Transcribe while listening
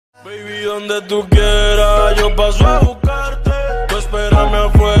Baby, donde tú quieras, yo paso a buscarte. Tú espérame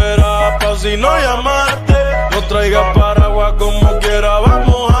afuera, pa' si no llamarte. No traigas paraguas como quiera, vamos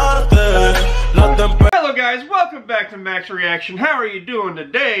a mojarte. Hello guys, welcome back to Max Reaction. How are you doing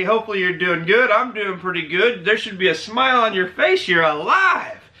today? Hopefully you're doing good. I'm doing pretty good. There should be a smile on your face. You're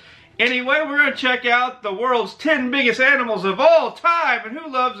alive. Anyway, we're going to check out the world's 10 biggest animals of all time. And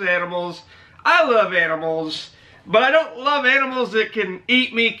who loves animals? I love animals. But I don't love animals that can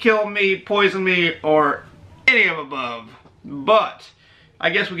eat me, kill me, poison me, or any of above. But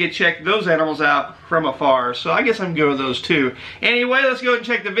I guess we can check those animals out from afar. So I guess I'm good with those too. Anyway, let's go ahead and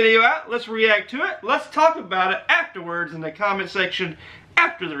check the video out. Let's react to it. Let's talk about it afterwards in the comment section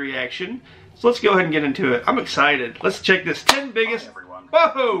after the reaction. So let's go ahead and get into it. I'm excited. Let's check this 10 biggest...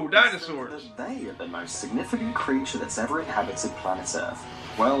 Whoa, dinosaurs. They are the most significant creature that's ever inhabited planet Earth.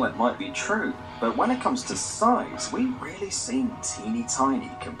 Well, it might be true, but when it comes to size, we really seem teeny tiny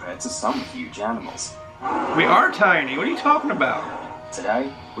compared to some huge animals. We are tiny. What are you talking about?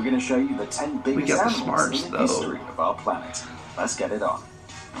 Today, we're going to show you the 10 biggest animals in the history of our planet. Let's get it on.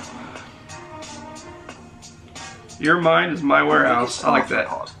 Your mind is my warehouse. I like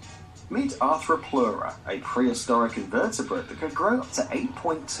that. Meet Arthropleura, a prehistoric invertebrate that could grow up to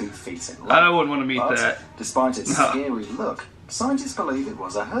 8.2 feet in length. I wouldn't want to meet that. Despite its scary look, scientists believe it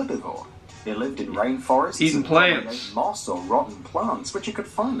was a herbivore. It lived in rainforests eating plants, moss or rotten plants which it could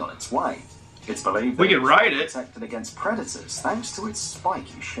find on its way. It's believed that we could ride it, protected against predators thanks to its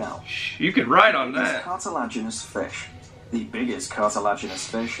spiky shell. You could ride on that. Cartilaginous fish. The biggest cartilaginous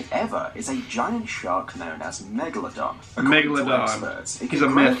fish ever is a giant shark known as Megalodon. Megalodon. He's a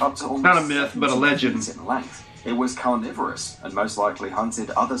myth. Not a myth, but a legend. In length. It was carnivorous and most likely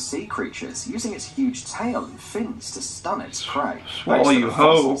hunted other sea creatures, using its huge tail and fins to stun its prey. Swallow you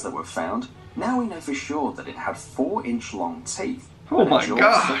ho! Fossils that were found, now we know for sure that it had 4-inch-long teeth. Oh my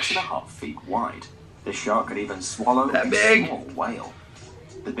gosh! 6.5 feet wide. The shark could even swallow a small whale.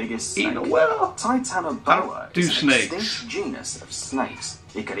 The biggest snake, Titanoboa, is an extinct genus of snakes.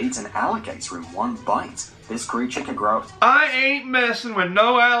 It could eat an alligator in one bite. This creature can grow up. I ain't messing with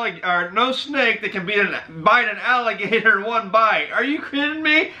no snake that can bite an alligator in one bite. Are you kidding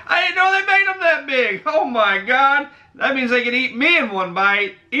me? I didn't know they made them that big. Oh my god. That means they can eat me in one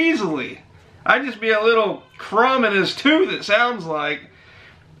bite easily. I'd just be a little crumb in his tooth, it sounds like.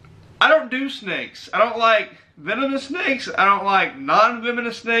 I don't do snakes. I don't like venomous snakes. I don't like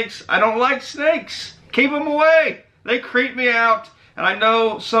non-venomous snakes. I don't like snakes. Keep them away. They creep me out. And I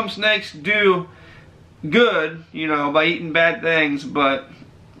know some snakes do good, you know, by eating bad things, but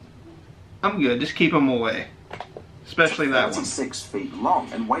I'm good. Just keep them away. Especially that one. 36 feet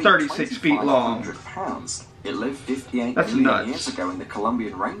long and weighed 36 feet long. Pounds. It lived 58 million years ago in the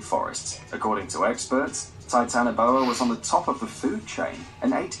Colombian rainforests. According to experts, Titanoboa was on the top of the food chain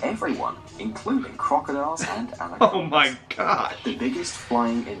and ate everyone, including crocodiles and alligators. Oh my god! The biggest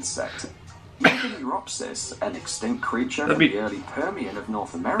flying insect. Meganeuropsis, an extinct creature from the early Permian of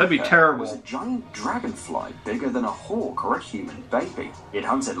North America, that'd be terrible. Was a giant dragonfly bigger than a hawk or a human baby. It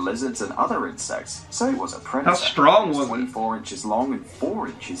hunted lizards and other insects, so it was a predator. How strong was it? 24 inches long and 4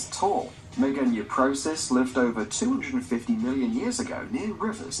 inches tall. Meganeuropsis lived over 250 million years ago near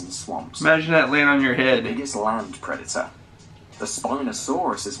rivers and swamps. Imagine that laying on your head. The biggest land predator. The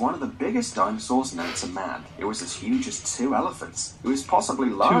Spinosaurus is one of the biggest dinosaurs known to man. It was as huge as 2 elephants. It was possibly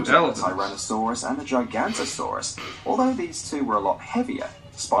larger than the Tyrannosaurus and the Gigantosaurus. Although these two were a lot heavier,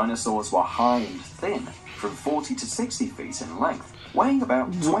 Spinosaurs were high and thin, from 40 to 60 feet in length, weighing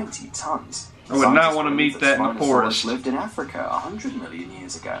about 20 tons. I would not want to meet that in the forest. Lived in Africa 100 million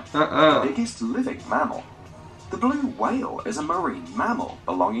years ago. The biggest living mammal. The blue whale is a marine mammal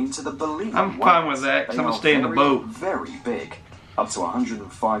belonging to the baleen. I'm fine with that because I'm going to stay in the boat. Very big, up to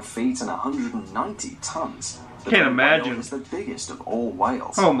 105 feet and 190 tons. Can't imagine. It's the biggest of all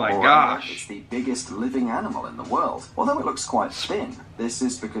whales. Oh my gosh. It's the biggest living animal in the world. Although it looks quite thin, this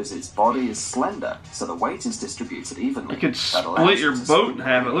is because its body is slender, so the weight is distributed evenly. You could split your boat in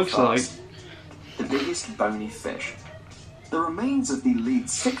half, it looks like. The biggest bony fish. The remains of the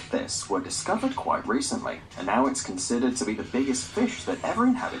Leedsichthys were discovered quite recently, and now it's considered to be the biggest fish that ever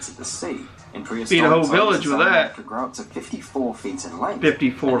inhabited the sea. In prehistoric feed a whole village with that. It could grow up to 54 feet in length.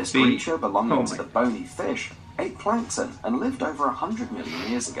 54 this feet. Creature belonging to the bony fish ate plankton and lived over 100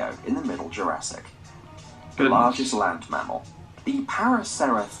 million years ago in the Middle Jurassic. The largest land mammal. The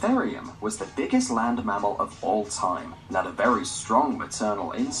Paraceratherium was the biggest land mammal of all time and had a very strong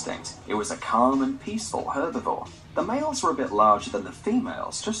maternal instinct. It was a calm and peaceful herbivore. The males were a bit larger than the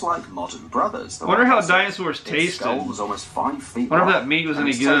females, just like modern brothers. I wonder how dinosaurs tasted. Its skull was almost 5 feet wonder if that meat was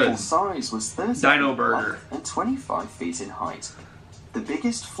any good. Its size was 30 Dino burger. and 25 feet in height. the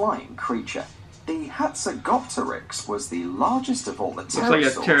biggest flying creature. The Hatzegopteryx was the largest of all the pterosaurs like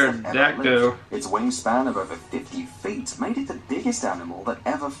a pterodactyl. Its wingspan of over 50 feet made it the biggest animal that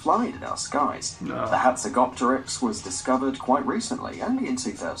ever flied in our skies. No. The Hatzegopteryx was discovered quite recently, only in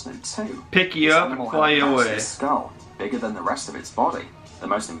 2002. Pick you This up animal and fly had you a away. massive skull, bigger than the rest of its body. The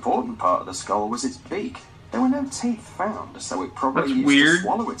most important part of the skull was its beak. There were no teeth found, so it probably That's used weird. to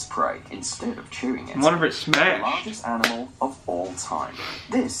swallow its prey instead of chewing it. I wonder if it The smashed. largest animal of all time.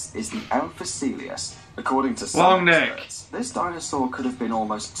 This is the Amphicelius. According to Long some neck. experts, this dinosaur could have been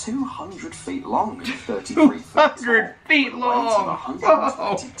almost 200 feet long and 33 feet tall. 200 feet with a weight of long!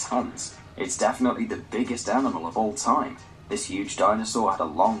 120 tons. It's definitely the biggest animal of all time. This huge dinosaur had a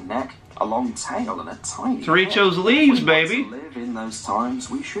long neck, a long tail, and a tiny To reach head. those leaves, If we want baby. to live in those times,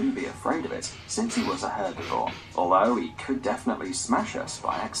 we shouldn't be afraid of it, since he was a herbivore. Although he could definitely smash us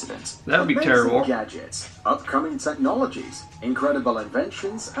by accident. That would be Amazing terrible. gadgets, upcoming technologies, incredible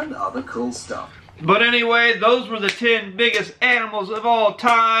inventions, and other cool stuff. But anyway, those were the 10 biggest animals of all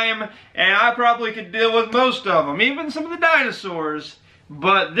time, and I probably could deal with most of them, even some of the dinosaurs.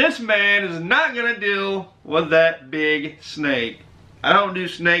 But this man is not going to deal with that big snake. I don't do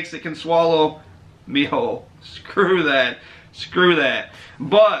snakes that can swallow me whole. Screw that. Screw that.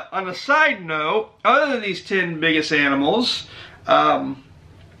 But on a side note, other than these 10 biggest animals,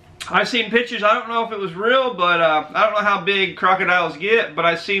 I've seen pictures. I don't know if it was real, but I don't know how big crocodiles get, but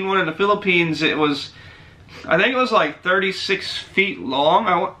I've seen one in the Philippines. It was, I think it was like 36 feet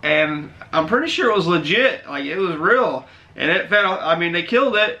long, and I'm pretty sure it was legit. Like, it was real. And it fed, I mean, they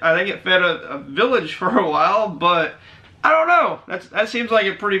killed it. I think it fed a village for a while, but I don't know. That seems like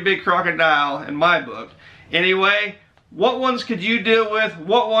a pretty big crocodile in my book. Anyway, what ones could you deal with?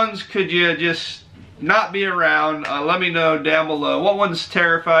 What ones could you just not be around? Let me know down below. What ones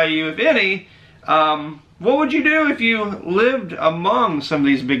terrify you, if any? What would you do if you lived among some of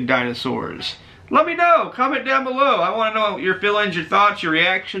these big dinosaurs? Let me know. Comment down below. I want to know your feelings, your thoughts, your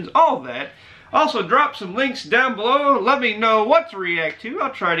reactions, all that. Also, drop some links down below. Let me know what to react to.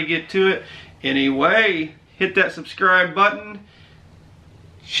 I'll try to get to it. Anyway, hit that subscribe button.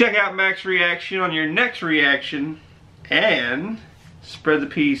 Check out Mac's reaction on your next reaction. And spread the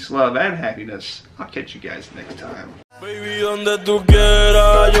peace, love, and happiness. I'll catch you guys next time. Baby, donde tú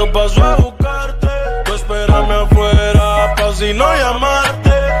quieras, yo paso a